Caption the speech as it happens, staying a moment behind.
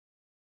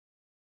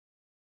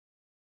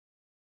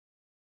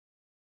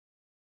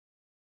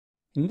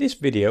In this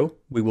video,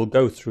 we will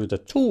go through the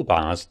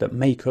toolbars that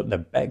make up the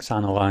Bex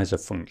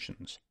Alayzer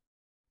functions.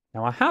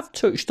 Now, I have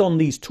touched on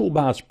these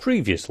toolbars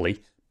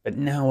previously, but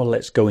now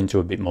let's go into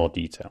a bit more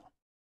detail.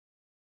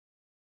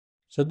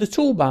 So the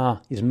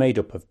toolbar is made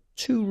up of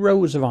two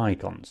rows of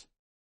icons.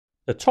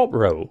 The top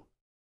row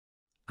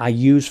I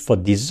use for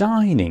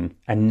designing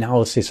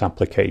analysis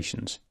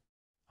applications.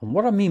 And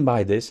what I mean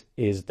by this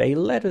is they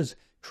let us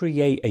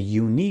create a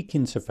unique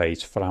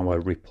interface for our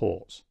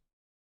reports.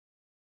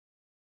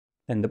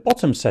 Then the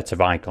bottom set of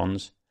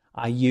icons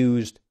I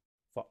used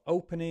for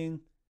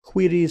opening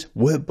queries,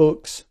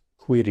 workbooks,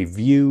 query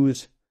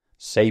views,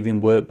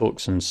 saving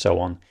workbooks and so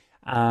on,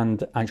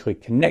 and actually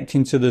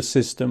connecting to the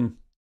system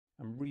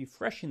and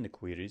refreshing the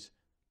queries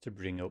to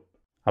bring up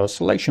our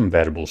selection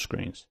variable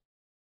screens.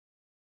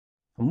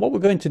 And what we're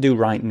going to do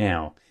right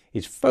now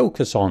is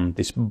focus on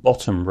this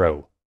bottom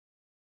row,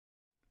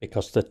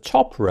 because the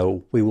top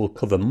row we will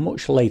cover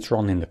much later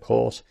on in the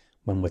course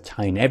when we're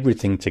tying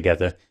everything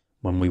together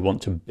when we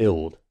want to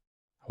build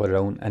our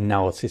own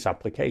analysis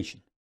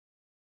application.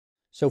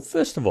 So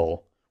first of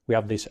all, we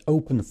have this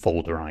open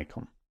folder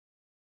icon.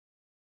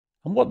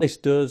 And what this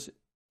does,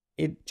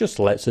 it just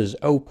lets us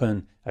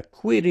open a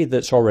query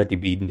that's already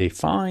been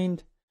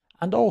defined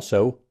and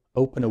also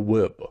open a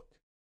workbook.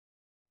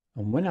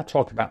 And when I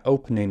talk about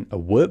opening a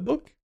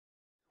workbook,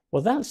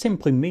 well, that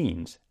simply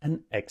means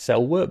an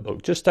Excel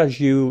workbook, just as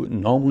you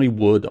normally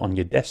would on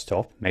your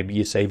desktop. Maybe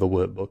you save a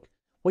workbook.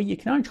 Well, you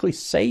can actually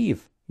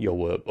save your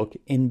workbook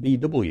in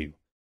BW,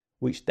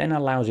 which then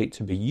allows it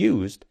to be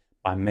used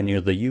by many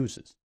other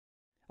users.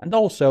 And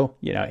also,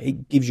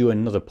 it gives you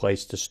another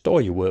place to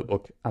store your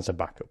workbook as a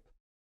backup.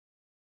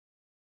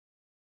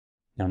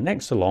 Now,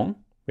 next along,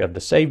 we have the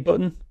save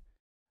button.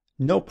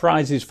 No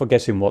prizes for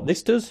guessing what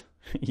this does.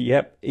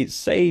 Yep, it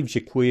saves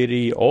your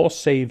query or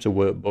saves a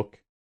workbook.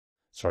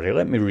 Sorry,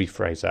 let me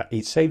rephrase that.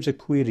 It saves a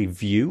query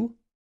view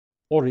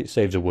or it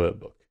saves a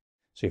workbook.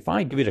 So if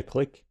I give it a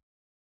click,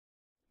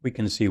 we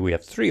can see we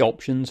have three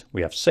options.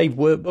 We have save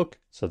workbook,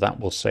 so that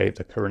will save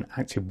the current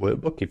active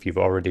workbook if you've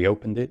already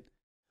opened it.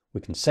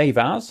 We can save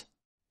as,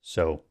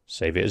 so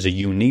save it as a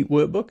unique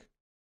workbook.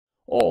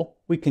 Or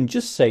we can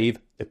just save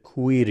the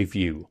query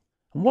view.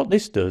 And what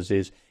this does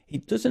is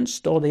it doesn't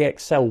store the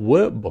Excel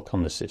workbook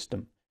on the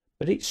system,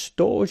 but it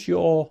stores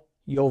your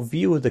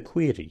view of the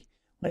query.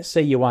 Let's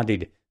say you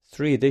added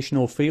 3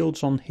 additional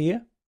fields on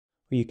here,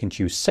 where you can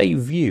choose Save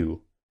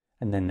View,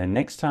 and then the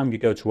next time you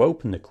go to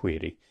open the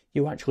query,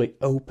 you actually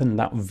open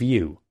that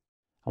view.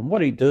 And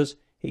what it does,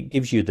 it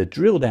gives you the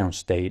drill down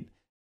state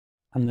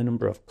and the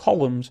number of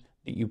columns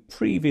that you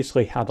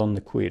previously had on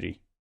the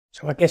query.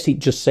 So I guess it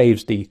just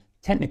saves the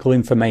technical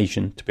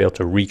information to be able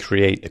to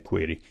recreate the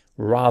query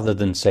rather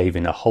than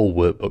saving a whole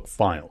workbook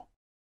file.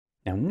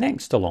 Now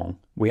next along,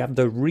 we have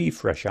the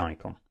refresh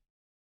icon.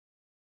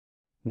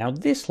 Now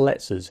this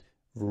lets us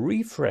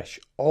refresh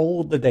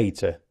all the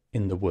data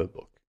in the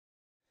workbook.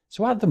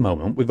 So at the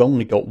moment, we've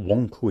only got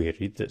one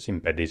query that's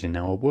embedded in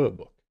our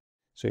workbook.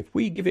 So if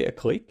we give it a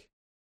click,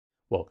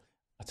 well,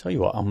 I'll tell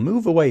you what, I'll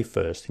move away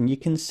first and you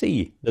can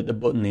see that the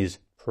button is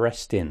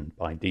pressed in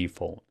by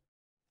default.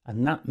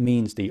 And that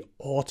means the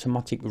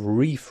automatic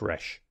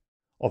refresh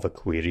of a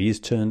query is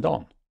turned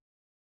on.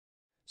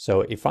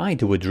 So if I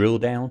do a drill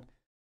down,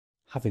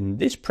 having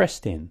this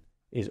pressed in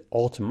is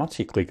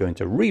automatically going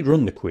to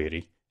rerun the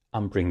query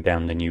and bring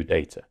down the new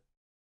data.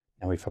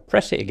 Now if I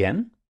press it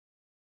again,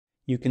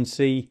 you can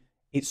see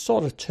it's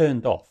sort of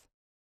turned off.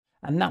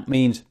 And that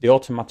means the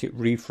automatic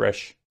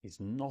refresh is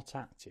not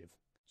active.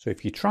 So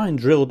if you try and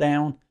drill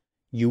down,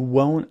 you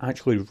won't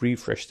actually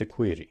refresh the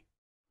query.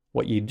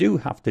 What you do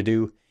have to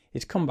do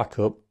is come back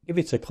up, give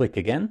it a click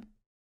again,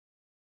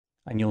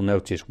 and you'll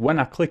notice when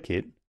I click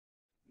it,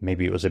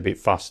 maybe it was a bit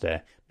fast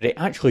there, but it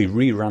actually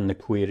reran the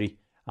query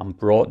and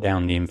brought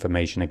down the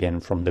information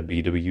again from the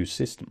BW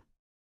system.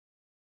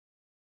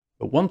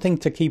 But one thing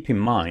to keep in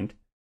mind,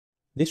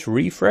 this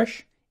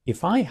refresh,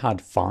 if I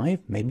had 5,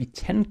 maybe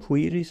 10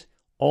 queries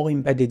all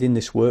embedded in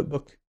this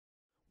workbook,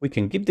 we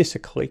can give this a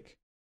click,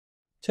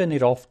 turn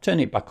it off, turn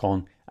it back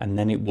on, and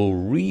then it will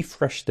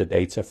refresh the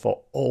data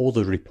for all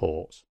the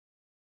reports.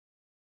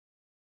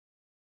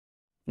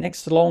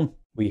 Next along,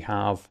 we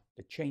have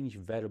the Change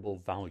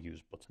Variable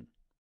Values button.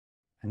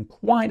 And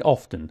quite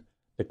often,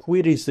 the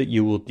queries that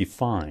you will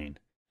define,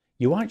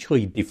 you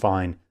actually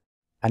define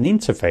an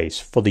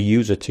interface for the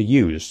user to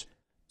use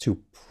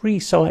to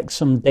pre-select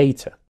some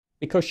data,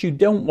 because you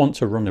don't want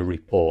to run a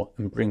report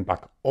and bring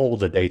back all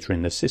the data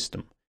in the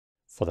system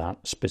for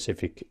that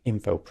specific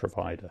info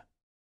provider.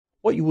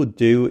 What you would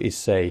do is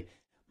say,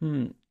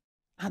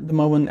 at the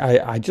moment,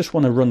 I just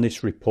want to run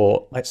this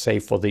report, let's say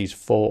for these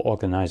 4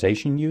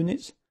 organization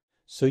units.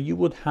 So you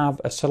would have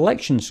a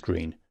selection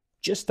screen,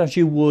 just as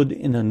you would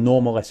in a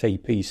normal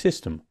SAP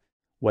system,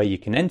 where you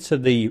can enter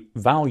the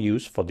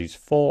values for these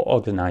 4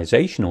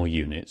 organizational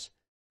units,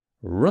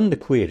 run the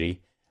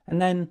query,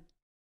 and then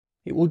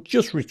it will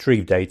just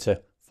retrieve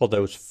data for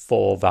those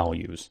 4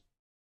 values.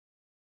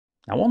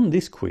 Now on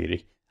this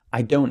query,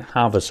 I don't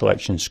have a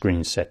selection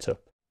screen set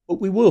up, but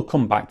we will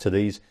come back to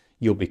these.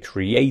 You'll be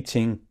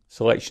creating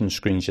selection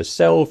screens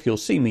yourself, you'll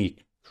see me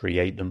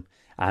create them.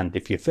 And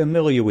if you're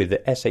familiar with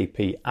the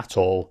SAP at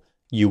all,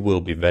 you will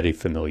be very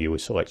familiar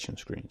with selection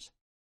screens.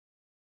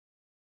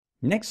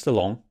 Next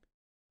along,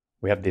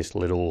 we have this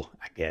little,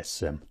 I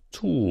guess,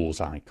 tools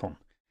icon.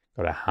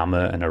 Got a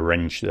hammer and a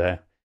wrench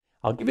there.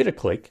 I'll give it a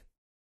click.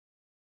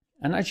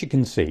 And as you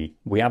can see,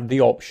 we have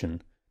the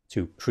option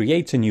to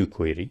create a new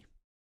query.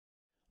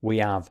 We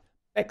have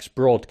Bex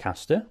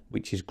Broadcaster,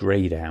 which is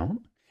grayed out.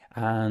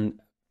 And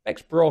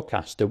Bex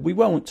Broadcaster, we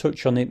won't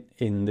touch on it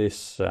in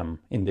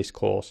this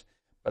course,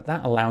 but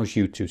that allows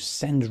you to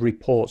send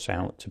reports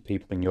out to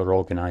people in your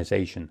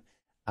organization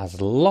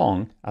as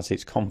long as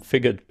it's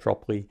configured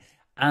properly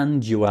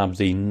and you have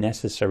the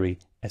necessary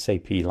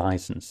SAP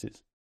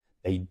licenses.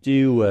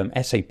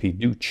 SAP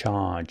do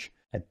charge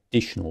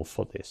additional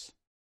for this.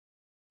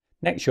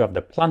 Next, you have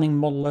the planning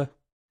modeler.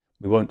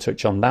 We won't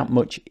touch on that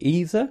much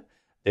either.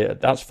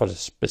 That's for a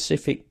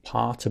specific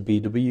part of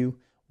BW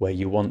where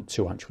you want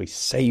to actually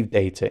save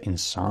data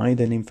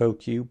inside an info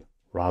cube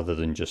rather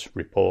than just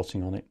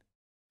reporting on it.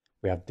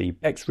 We have the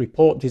Bex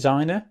Report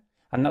Designer,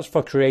 and that's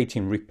for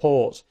creating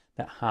reports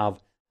that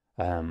have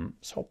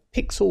sort of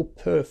pixel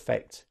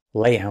perfect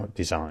layout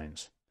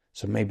designs.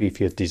 So maybe if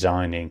you're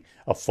designing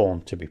a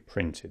form to be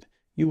printed,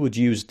 you would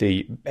use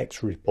the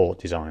Bex Report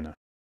Designer.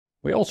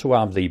 We also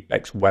have the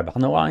Bex Web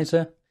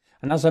Analyzer,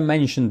 and as I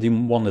mentioned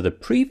in one of the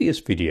previous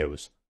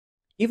videos,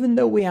 even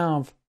though we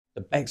have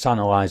the Bex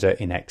Analyzer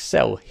in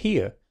Excel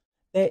here,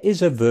 there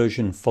is a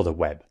version for the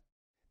web.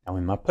 Now,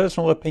 in my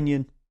personal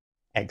opinion,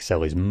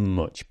 Excel is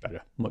much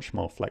better, much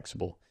more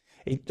flexible.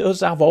 It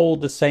does have all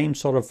the same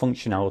sort of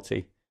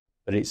functionality,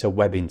 but it's a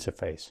web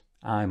interface.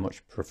 I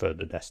much prefer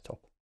the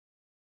desktop.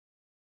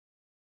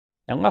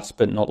 And last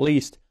but not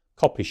least,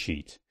 Copy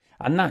Sheet.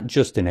 And that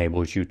just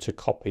enables you to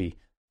copy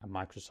a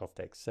Microsoft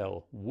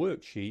Excel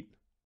worksheet,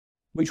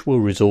 which will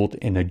result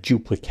in a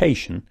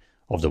duplication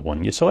of the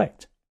one you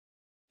select.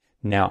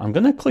 Now I'm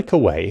going to click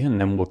away and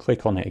then we'll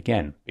click on it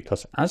again,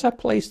 because as I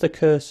place the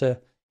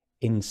cursor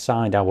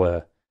inside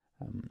our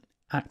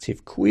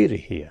active query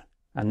here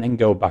and then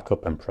go back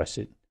up and press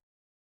it,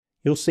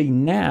 you'll see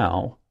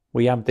now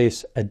we have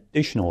this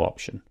additional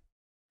option.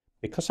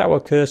 Because our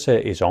cursor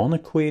is on a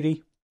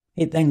query,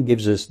 it then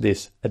gives us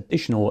this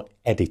additional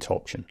edit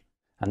option,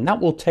 and that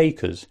will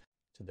take us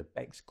to the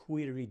Bex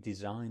Query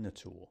Designer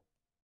tool.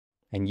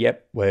 And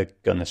yep, we're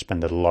going to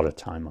spend a lot of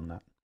time on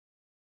that.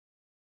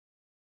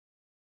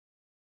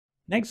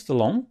 Next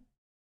along,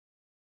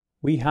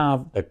 we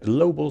have the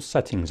global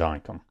settings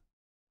icon.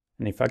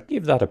 And if I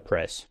give that a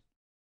press,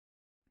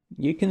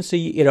 you can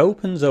see it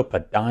opens up a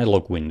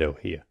dialog window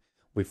here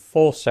with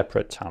 4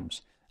 separate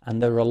tabs.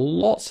 And there are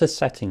lots of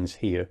settings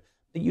here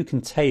that you can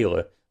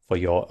tailor for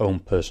your own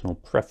personal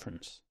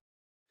preference.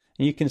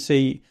 And you can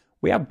see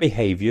we have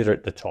behavior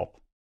at the top.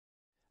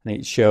 And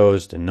it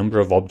shows the number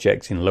of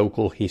objects in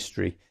local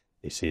history.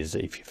 This is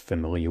if you're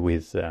familiar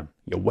with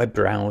your web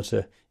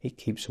browser, it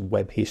keeps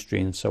web history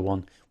and so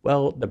on.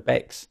 Well, the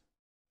Bex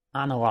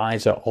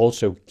Analyzer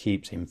also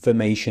keeps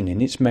information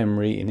in its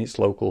memory, in its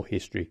local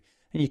history,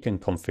 and you can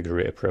configure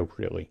it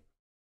appropriately.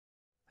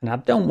 And I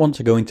don't want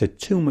to go into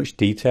too much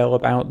detail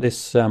about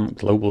this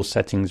global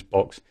settings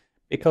box,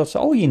 because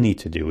all you need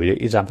to do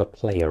is have a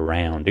play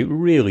around. It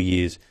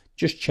really is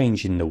just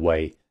changing the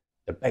way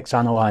the Bex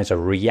Analyzer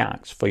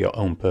reacts for your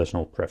own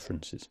personal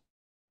preferences.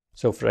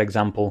 So for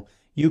example,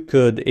 you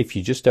could, if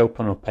you just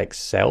open up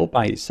Excel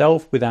by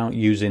itself without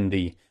using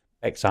the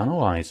Bex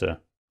Analyzer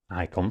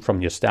icon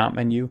from your start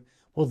menu,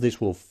 well,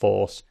 this will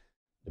force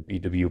the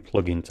BW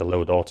plugin to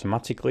load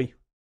automatically.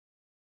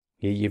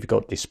 Here you've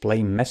got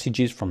display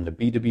messages from the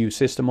BW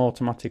system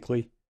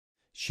automatically,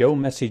 show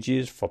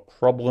messages for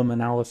problem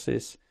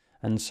analysis,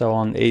 and so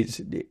on.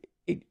 It's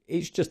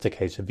just a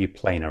case of you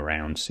playing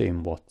around,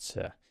 seeing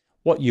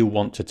what you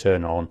want to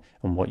turn on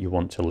and what you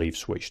want to leave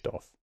switched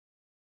off.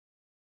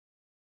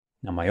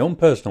 Now, my own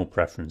personal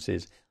preference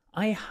is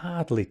I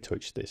hardly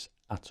touch this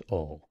at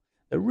all.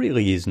 There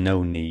really is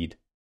no need.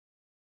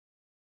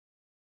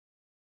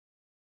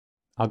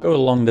 I'll go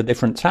along the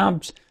different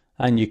tabs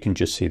and you can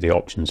just see the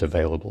options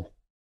available.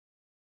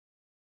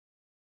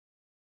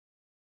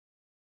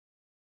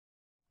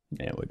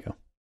 There we go.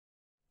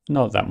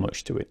 Not that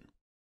much to it.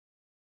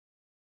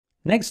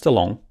 Next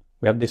along,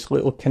 we have this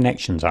little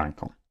connections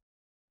icon.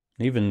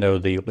 Even though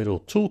the little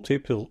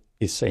tooltip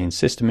is saying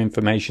system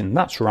information,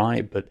 that's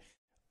right, but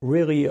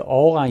really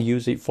all I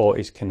use it for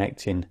is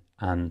connecting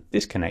and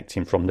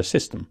disconnecting from the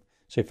system.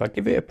 So if I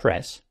give it a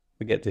press,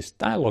 we get this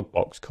dialog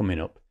box coming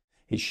up.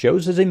 It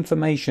shows us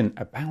information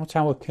about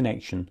our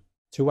connection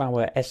to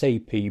our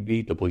SAP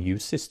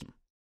BW system.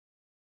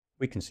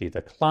 We can see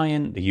the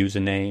client, the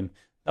username,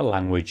 the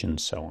language, and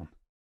so on.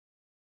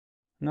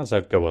 And as I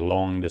go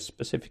along, the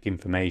specific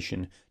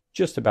information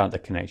just about the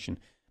connection.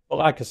 But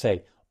like I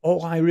say,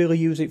 all I really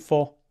use it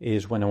for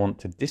is when I want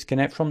to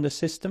disconnect from the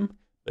system,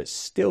 but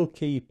still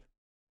keep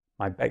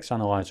my Bex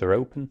Analyzer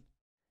open.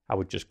 I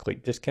would just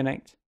click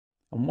disconnect.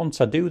 And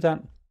once I do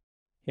that,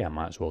 yeah, I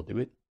might as well do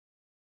it.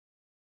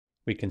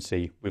 We can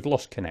see we've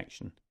lost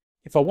connection.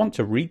 If I want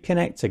to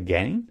reconnect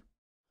again,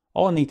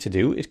 all I need to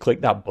do is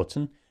click that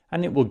button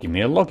and it will give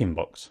me a login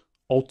box.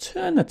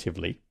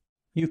 Alternatively,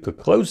 you could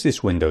close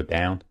this window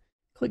down,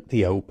 click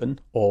the open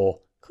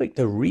or click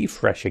the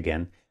refresh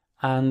again,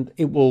 and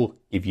it will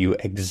give you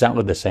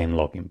exactly the same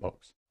login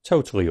box.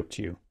 Totally up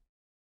to you.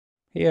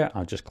 Here,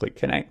 I'll just click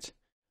connect.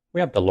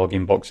 We have the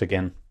login box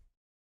again.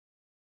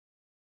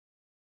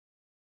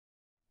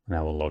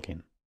 Now we'll log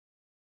in.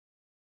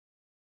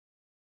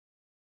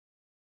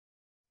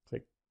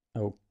 Click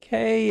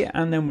OK,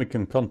 and then we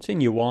can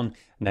continue on.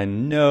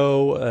 And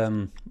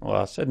then well,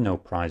 I said no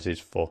prizes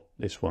for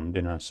this one,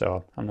 didn't I?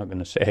 So I'm not going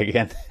to say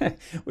again.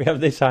 We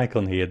have this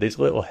icon here, this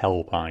little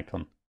help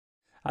icon.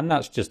 And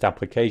that's just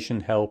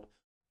application help.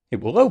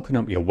 It will open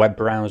up your web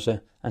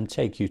browser and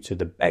take you to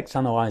the Bex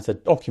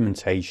Alayzer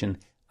documentation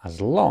as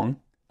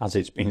long as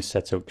it's been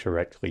set up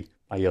correctly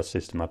by your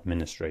system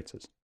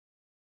administrators.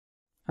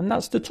 And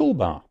that's the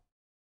toolbar.